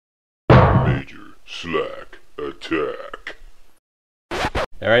Major Slack Attack.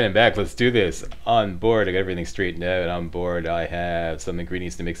 Alright, I'm back. Let's do this. On board, I got everything straightened out. On board, I have some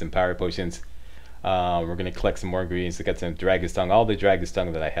ingredients to make some power potions. We're going to collect some more ingredients. I got some Dragon's Tongue, all the Dragon's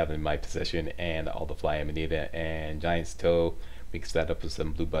Tongue that I have in my possession, and all the Fly Amanita and Giant's Toe. Mix that up with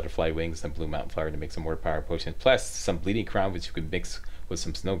some blue butterfly wings, some blue mountain flower to make some more power potions, plus some bleeding crown, which you can mix with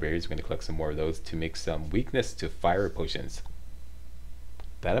some snow berries. We're going to collect some more of those to make some weakness to fire potions.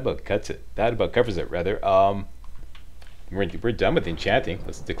 That about cuts it. That about covers it, rather. We're done with enchanting.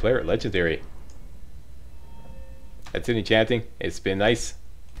 Let's declare it legendary. That's it, enchanting. It's been nice.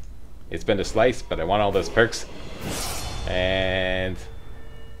 It's been a slice, but I want all those perks. And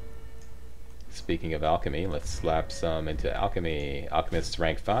speaking of alchemy, let's slap some into alchemy. Alchemist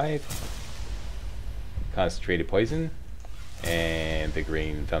rank 5. Concentrated poison. And the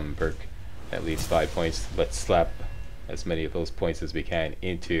green thumb perk. That leaves 5 points. Let's slap as many of those points as we can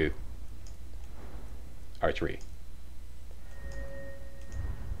into archery.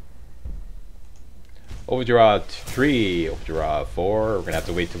 Overdraw 3, overdraw 4. We're gonna have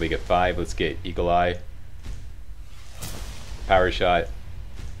to wait till we get 5. Let's get Eagle Eye, Power Shot,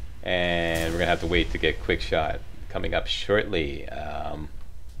 and we're gonna have to wait to get Quick Shot coming up shortly.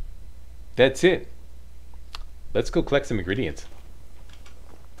 That's it. Let's go collect some ingredients.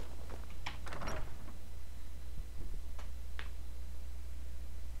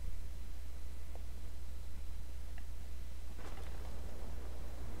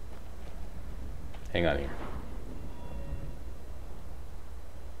 Hang on here.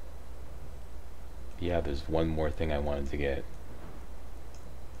 Yeah, there's one more thing I wanted to get.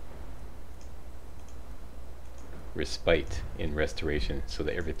 Respite in restoration, so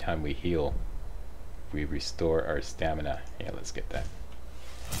that every time we heal, we restore our stamina. Yeah, let's get that.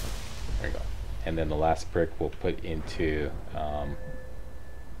 There we go. And then the last perk we'll put into...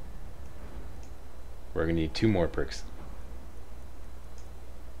 we're going to need 2 more perks.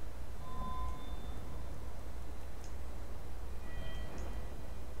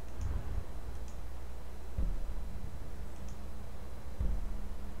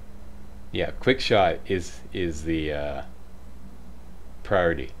 Yeah, Quick Shot is the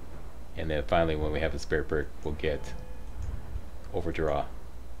priority, and then finally, when we have a spare perk, we'll get Overdraw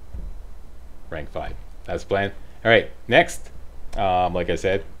rank 5. That's the plan. All right, next, like I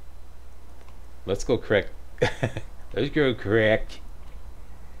said, let's go collect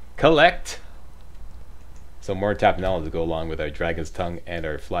some more Tapenella to go along with our Dragon's Tongue and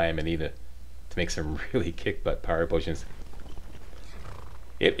our Fly Amanita to make some really kick butt power potions.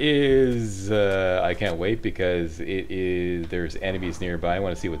 It is, I can't wait because there's enemies nearby. I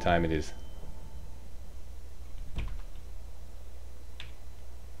want to see what time it is.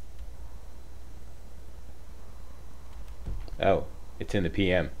 Oh, it's in the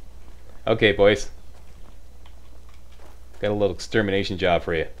PM. Okay, boys. Got a little extermination job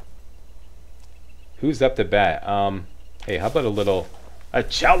for you. Who's up to bat? Hey, how about a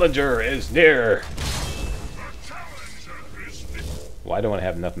challenger is near. Well, I don't want to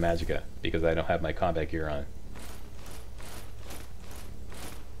have enough magicka because I don't have my combat gear on.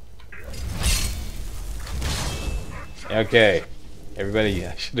 Okay, everybody,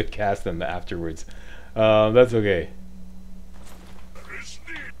 I should have cast them afterwards. That's okay.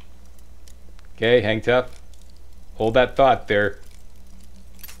 Okay, hang tough. Hold that thought there.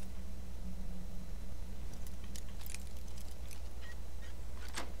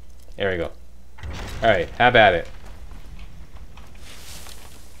 There we go. Alright, have at it.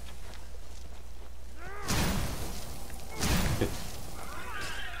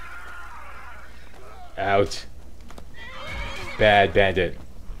 Out. Bad bandit.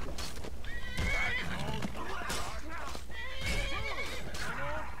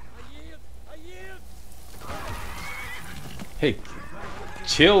 Hey,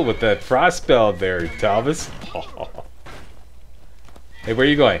 chill with that frost spell there, Talvis. Hey, where are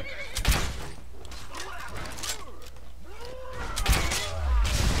you going?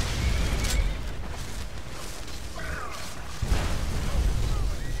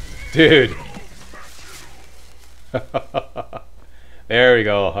 Dude. There we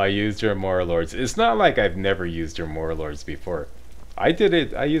go. I used your Remora Lords. It's not like I've never used your Remora Lords before. I did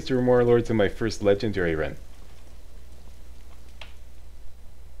it. I used your Remora Lords in my first legendary run.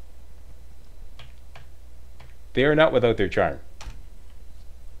 They are not without their charm.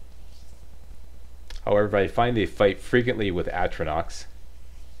 However, I find they fight frequently with Atronachs,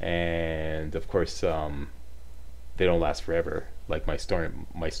 and of course, they don't last forever, like my storm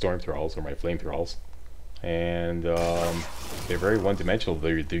thralls or my flame thralls. And they're very one-dimensional.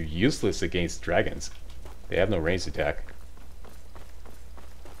 They're useless against dragons. They have no ranged attack.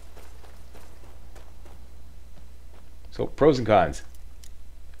 So pros and cons.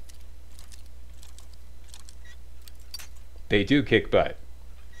 They do kick butt.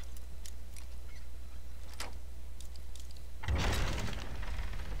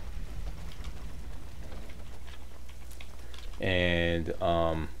 And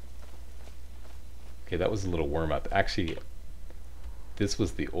okay, that was a little warm up. Actually, this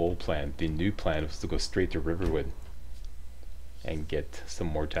was the old plan. The new plan was to go straight to Riverwood and get some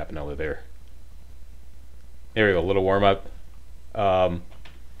more Tapanella there. There we go, a little warm up.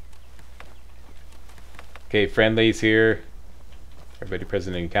 Okay, friendlies here. Everybody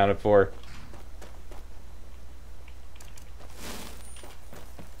present and accounted for.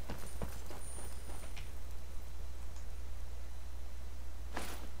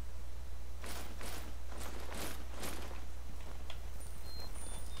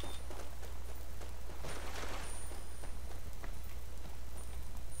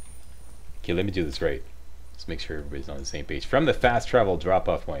 Okay, let me do this right. Let's make sure everybody's on the same page. From the fast travel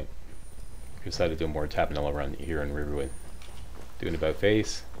drop-off point, we decided to do more Tapanella run here in Riverwood. Doing about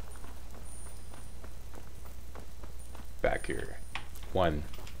face. Back here. 1,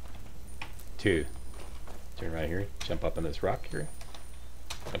 2. Turn right here. Jump up on this rock here.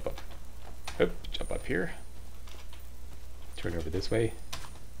 Jump up. Oop, jump up here. Turn over this way.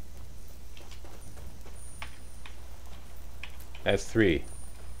 That's 3.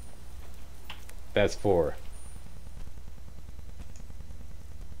 That's 4.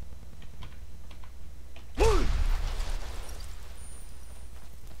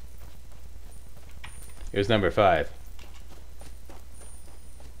 Here's number 5.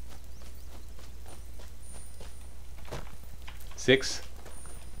 Six.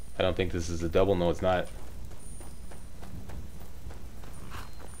 I don't think this is a double. No, it's not.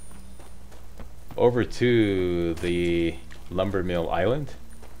 Over to the lumber mill island.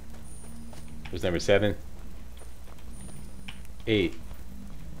 Here's number 7. 8.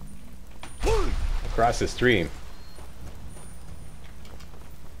 Across the stream.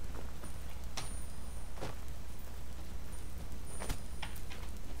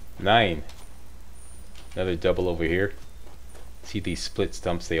 9. Another double over here. See these split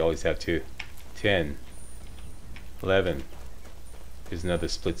stumps, they always have 2. 10. 11. There's another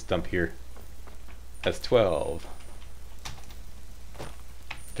split stump here. That's 12.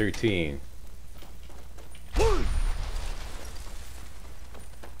 13.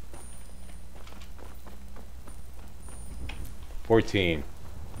 14.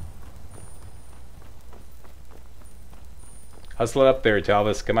 Hustle it up there,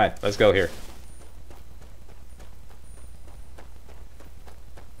 Talvis. Come on, let's go here.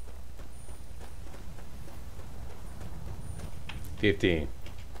 15.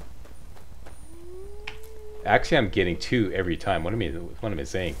 Actually, I'm getting 2 every time. What am I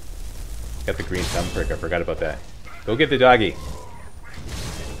saying? Got the green thumbprint. I forgot about that. Go get the doggy.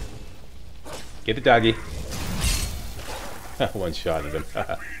 Get the doggy. One shot at him.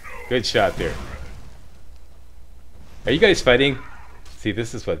 Good shot there. Are you guys fighting? See,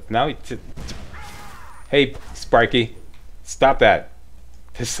 this is what now. Hey, Sparky, stop that.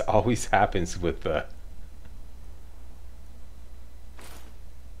 This always happens with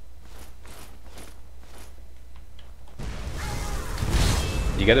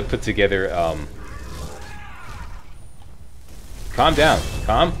you got to put together. Calm down.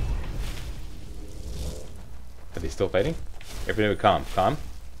 Calm. Are they still fighting? Everybody calm. Calm.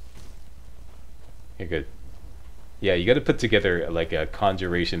 You're good. Yeah, you got to put together like a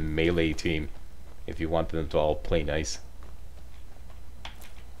conjuration melee team if you want them to all play nice.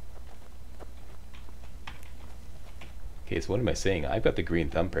 Okay, so what am I saying? I've got the green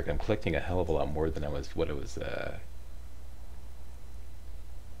thumbprint. I'm collecting a hell of a lot more than I was. What it was.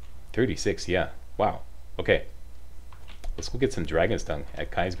 36. Yeah. Wow. Okay. Let's go get some dragon's tongue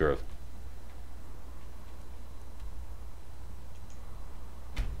at Kai's Grove.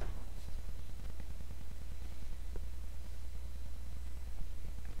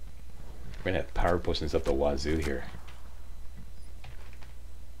 We're gonna have power potions up the wazoo here.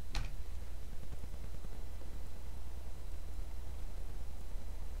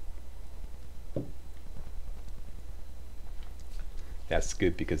 That's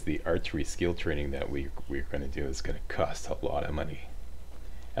good because the archery skill training that we're gonna do is gonna cost a lot of money.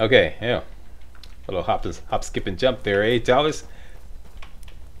 Okay, yeah. A little hop, skip, and jump there, eh, Talvis?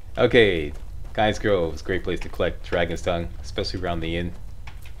 Okay, Kai's Grove is a great place to collect dragon's tongue, especially around the inn.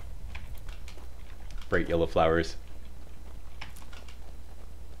 Bright yellow flowers.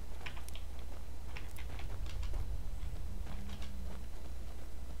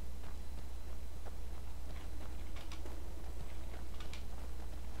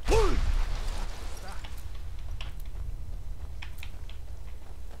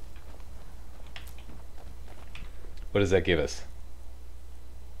 What does that give us?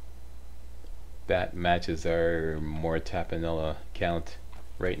 That matches our more tapanella count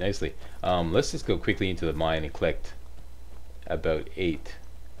right nicely. Let's just go quickly into the mine and collect about 8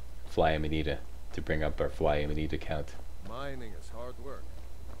 fly amanita to bring up our fly amanita count. Mining is hard work,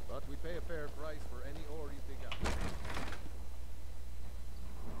 but we pay a fair price for any ore you dig up.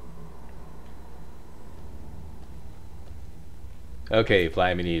 Okay,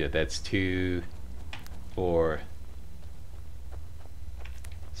 fly amanita, that's 2, 4,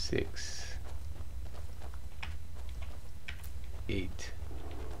 6, 8,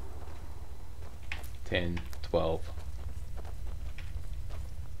 10, 12,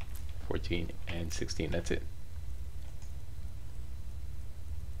 14, and 16. That's it.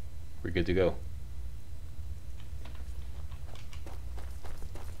 We're good to go.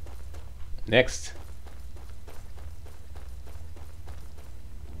 Next.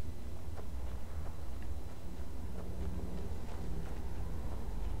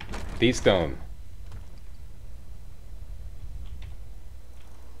 D-stone.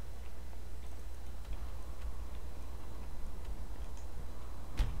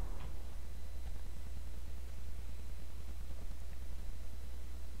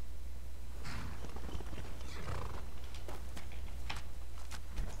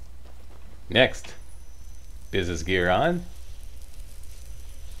 Next, business gear on.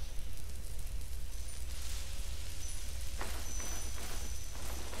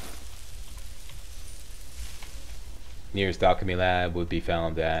 Nearest alchemy lab would be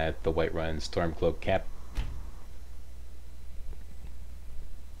found at the Whiterun Stormcloak camp.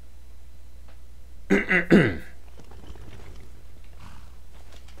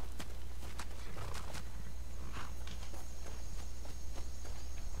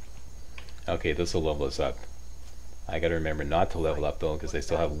 Okay, this will level us up. I gotta remember not to level up though, because I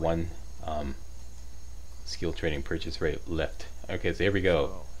still have one skill training purchase rate left. Okay, so here we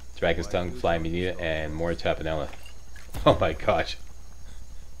go. Dragon's Tongue, Fly Amanita, and more Tapanella. Oh my gosh.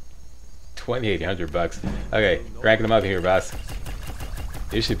 2,800 bucks. Okay, ranking them up here, boss.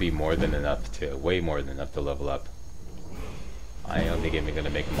 This should be more than enough to, way more than enough to level up. I don't think I'm gonna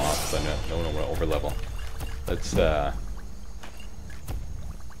make them off, so I don't want to over level. Let's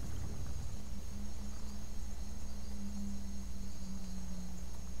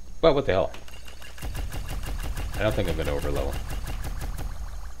well, what the hell? I don't think I'm gonna over level.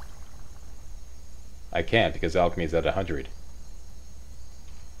 I can't because alchemy is at 100.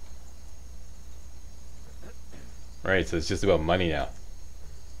 Right, so it's just about money now.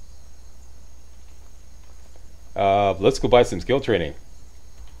 Let's go buy some skill training.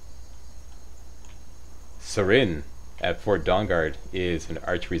 Sarin at Fort Dawnguard is an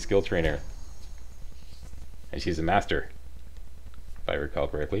archery skill trainer. And she's a master, if I recall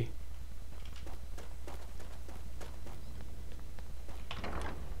correctly.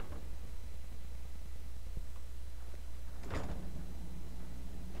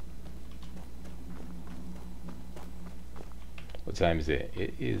 What time is it?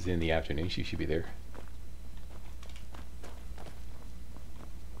 It is in the afternoon. She should be there.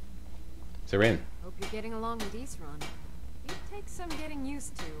 Sarin. Hope you're getting along with Isran. It takes some getting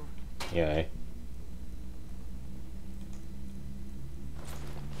used to. Yeah, eh?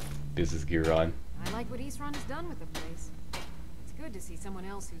 Business gear on. I like what Isran has done with the place. It's good to see someone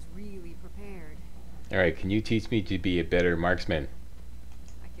else who's really prepared. Alright, can you teach me to be a better marksman?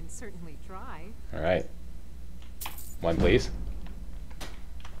 I can certainly try. Alright. One, please.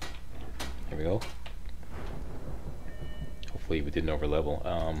 Here we go. Hopefully we didn't over level.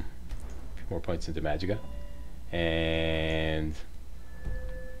 A few more points into Magica. And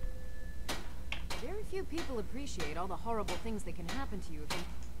very few people appreciate all the horrible things that can happen to you if you...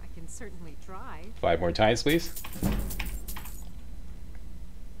 I can certainly try. 5 more times, please.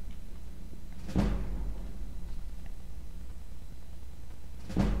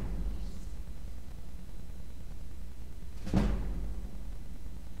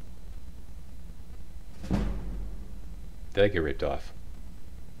 Did I get ripped off?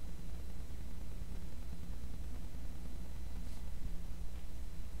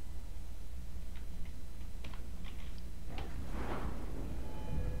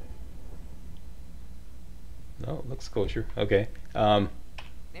 No, looks kosher. Okay. There are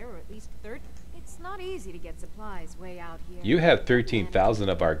at least 30. It's not easy to get supplies way out here. You have 13,000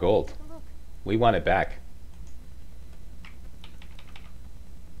 of our gold. Look, We want it back.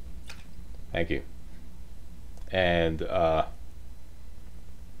 Thank you. And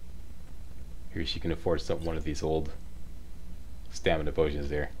here she can afford one of these old stamina potions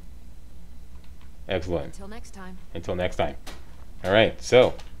there. Excellent. until next time. Until next time. Alright,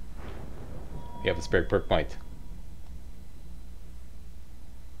 so we have a spare perk point.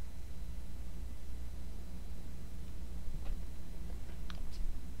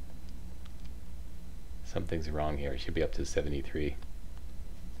 Something's wrong here. It should be up to 73.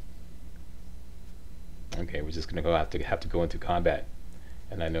 Okay, we're just gonna have to go into combat,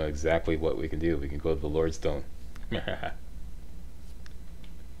 and I know exactly what we can do. We can go to the Lordstone.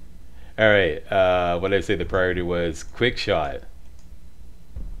 All right. What did I say? The priority was quick shot,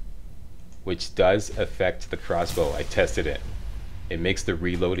 which does affect the crossbow. I tested it. It makes the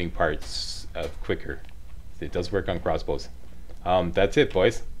reloading parts quicker. It does work on crossbows. That's it,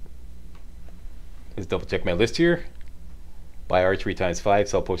 boys. Let's double check my list here. Buy archery ×5,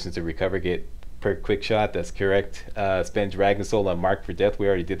 sell potions to recover, get per quick shot. That's correct. Spend Dragon Soul on Mark for Death. We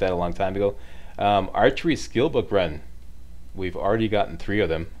already did that a long time ago. Archery skill book run. We've already gotten 3 of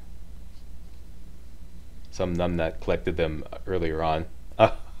them. Some none that collected them earlier on.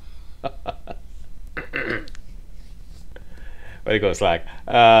 Way to go, Slack.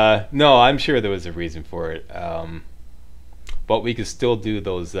 No, I'm sure there was a reason for it. But we could still do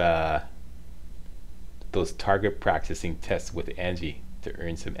those target practicing tests with Angie to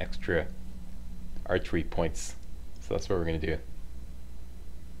earn some extra archery points. So that's what we're going to do.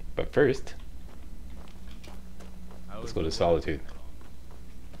 But first, let's go to Solitude.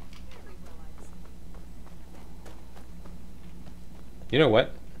 You know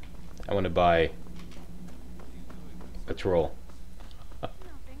what? I want to buy a troll. I'm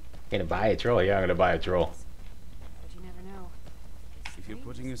gonna buy a troll. Yeah, I'm gonna buy a troll. But you never know. If you're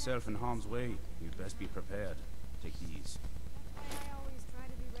putting yourself in harm's way, you'd best be prepared. Take these.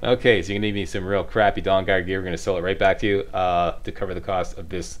 Okay, so you're gonna need me some real crappy Dawnguard gear. We're gonna sell it right back to you to cover the cost of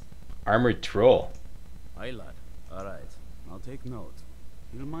this armored troll. Aye, lad. Alright, I'll take note.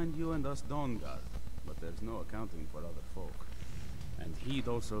 He'll mind you and us Dawnguard, but there's no accounting for other folk. And heed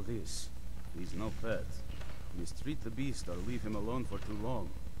also this. He's no pet. Mistreat the beast or leave him alone for too long.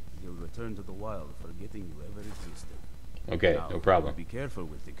 He'll return to the wild, forgetting you ever existed. Okay, Now, no problem. Be careful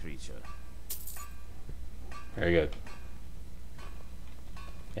with the creature. Very good.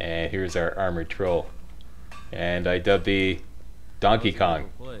 And here's our armored troll. And I dubbed the Donkey Kong.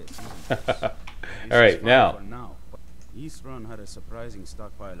 Alright, now. East Run had a surprising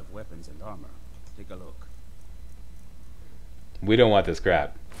stockpile of weapons and armor. Take a look. We don't want this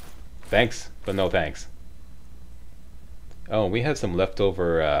crap. Thanks, but no thanks. Oh, we have some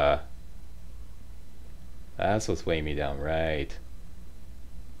leftover, that's what's weighing me down, right.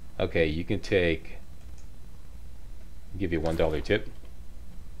 Okay, you can take, give you a $1 tip.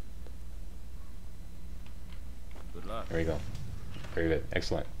 Good luck. There we go. Very good,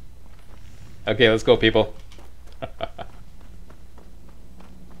 excellent. Okay, let's go, people.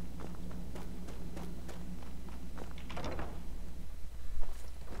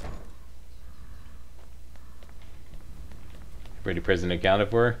 Ready, present, accounted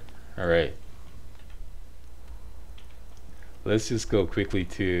for? Alright. Let's just go quickly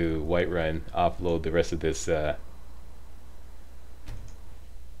to Whiterun, offload the rest of this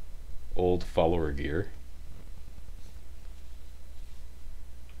old follower gear.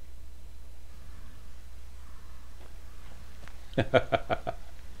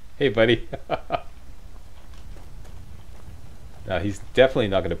 Hey, buddy. He's definitely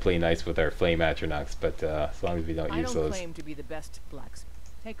not going to play nice with our flame atronachs, but as long as we don't use those. I don't claim to be the best blacksmith.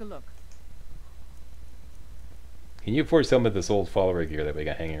 Take a look. Can you afford some of this old follower gear that we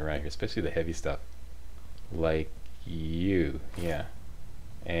got hanging around here, especially the heavy stuff? Like you, yeah.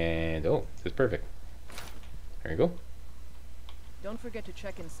 And oh, this is perfect. There you go. Don't forget to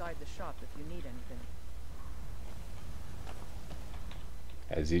check inside the shop if you need anything.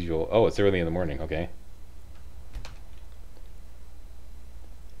 As usual. Oh, it's early in the morning. Okay.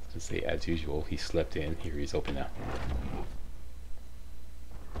 Let's say as usual. He slept in. Here he's open now.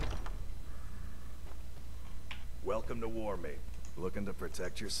 Welcome to Warmate. Looking to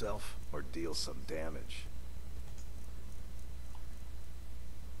protect yourself or deal some damage?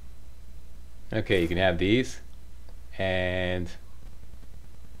 Okay, you can have these and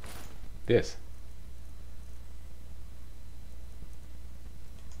this.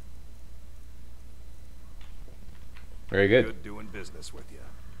 Very good. Good doing business with you.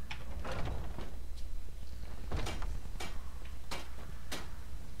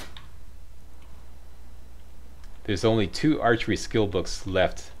 There's only 2 archery skill books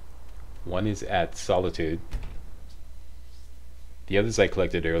left. One is at Solitude. The others I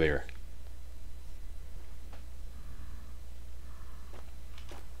collected earlier.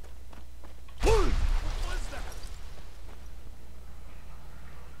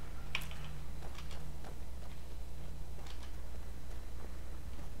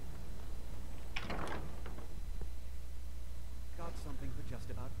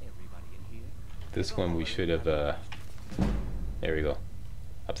 This one we should have, there we go,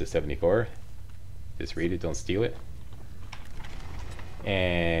 up to 74. Just read it, don't steal it.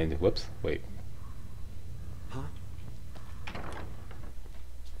 And whoops, wait. Huh?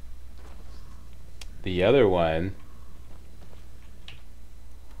 The other one.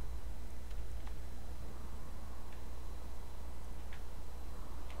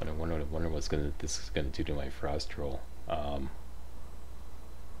 I wonder what's this is gonna do to my frost troll.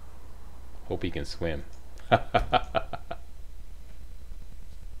 Hope he can swim.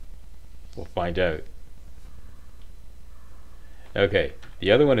 We'll find out. Okay,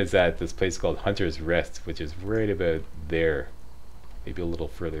 the other one is at this place called Hunter's Rest, which is right about there, maybe a little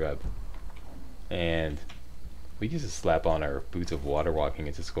further up. And we can just slap on our boots of water walking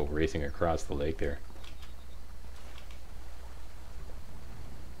and just go racing across the lake there.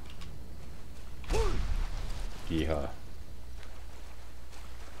 Yeehaw.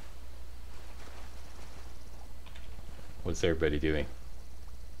 What's everybody doing?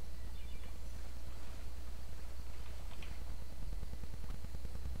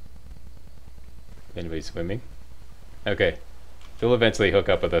 Anybody swimming? Okay. They'll eventually hook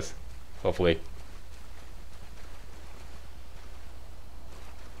up with us. Hopefully.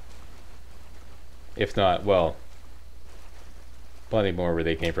 If not, well, plenty more where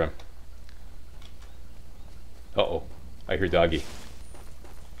they came from. Uh-oh. I hear doggy.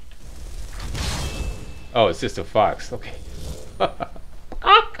 Oh, it's just a fox. Okay.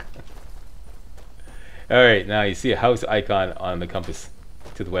 Alright, now you see a house icon on the compass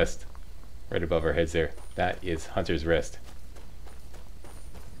to the west. Right above our heads there. That is Hunter's Rest.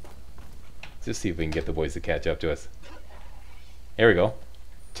 Just see if we can get the boys to catch up to us. There we go.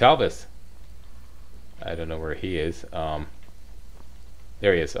 Talbus. I don't know where he is. There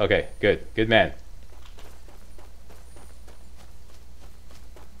he is. Okay, good. Good man.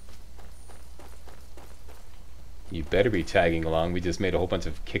 You better be tagging along. We just made a whole bunch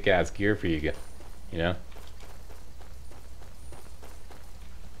of kick-ass gear for you, you know?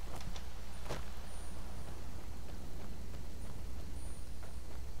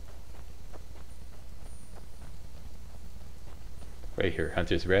 Right here,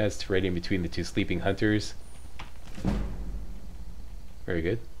 Hunter's Rest, right in between the two sleeping hunters. Very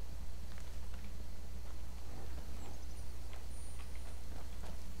good.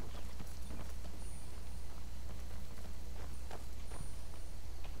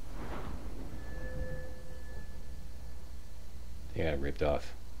 They got ripped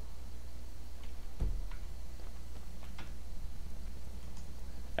off.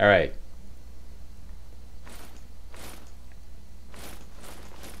 All right.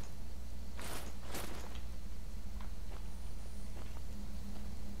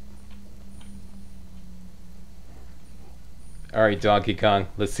 Alright, Donkey Kong,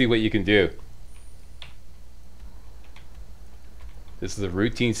 let's see what you can do. This is a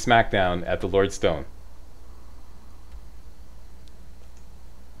routine smackdown at the Lordstone.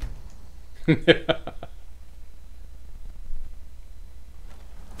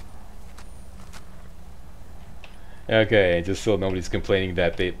 Okay, just so nobody's complaining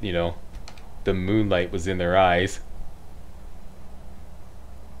that they, you know, the moonlight was in their eyes.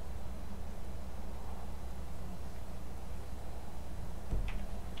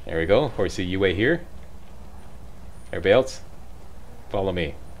 There we go. Horsey, you wait here. Everybody else, follow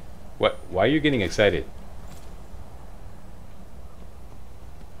me. What? Why are you getting excited?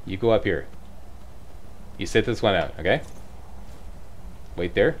 You go up here. You sit this one out, okay?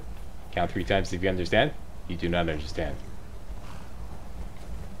 Wait there. Count 3 times if you understand. You do not understand.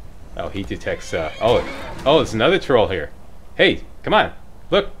 Oh, he detects, oh, it's another troll here. Hey, come on.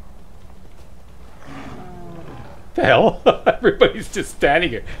 Look. The hell? Everybody's just standing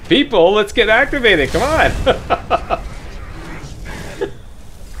here. People, let's get activated. Come on.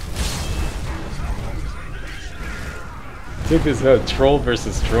 Check this out. Troll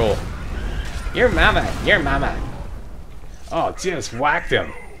versus troll. Your mama. Your mama. Oh, just whacked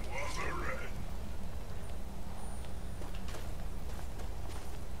him.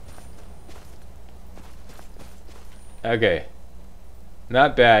 Okay.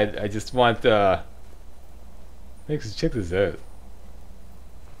 Not bad. I just want, check this out.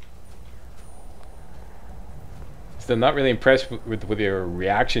 So I'm not really impressed with your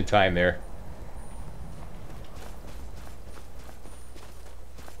reaction time there.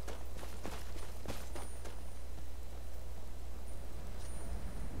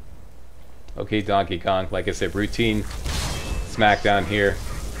 Okay, Donkey Kong, like I said, routine smackdown here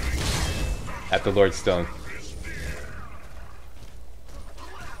at the Lordstone.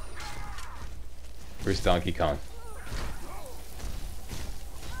 Where's Donkey Kong?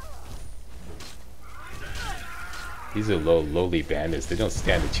 These are lowly bandits. They don't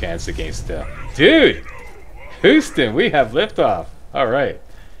stand a chance against dude! Houston, we have liftoff! Alright.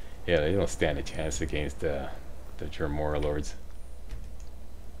 Yeah, they don't stand a chance against the Dremora Lords.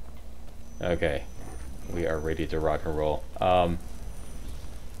 Okay. We are ready to rock and roll.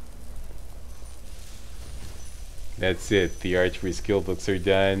 That's it. The archery skill books are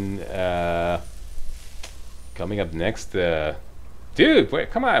done. Coming up next, dude,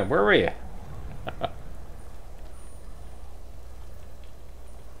 wait, come on, where were you?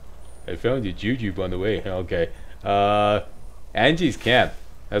 I found you, Jujube, on the way. Okay. Angie's Camp.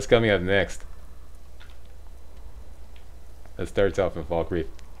 That's coming up next. That starts off in Falkreath.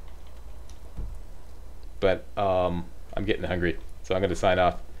 But I'm getting hungry, so I'm going to sign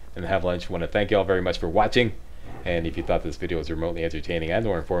off and have lunch. I want to thank you all very much for watching. And if you thought this video was remotely entertaining and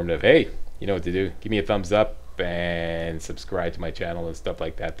or informative, hey, you know what to do. Give me a thumbs up and subscribe to my channel and stuff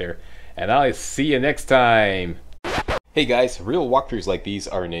like that there. And I'll see you next time. Hey guys, real walkthroughs like these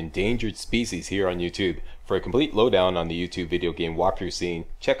are an endangered species here on YouTube. For a complete lowdown on the YouTube video game walkthrough scene,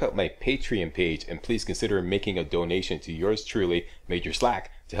 check out my Patreon page and please consider making a donation to yours truly, Major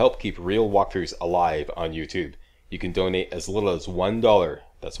Slack, to help keep real walkthroughs alive on YouTube. You can donate as little as $1.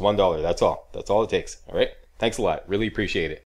 That's $1, that's all. That's all it takes, alright? Thanks a lot, really appreciate it.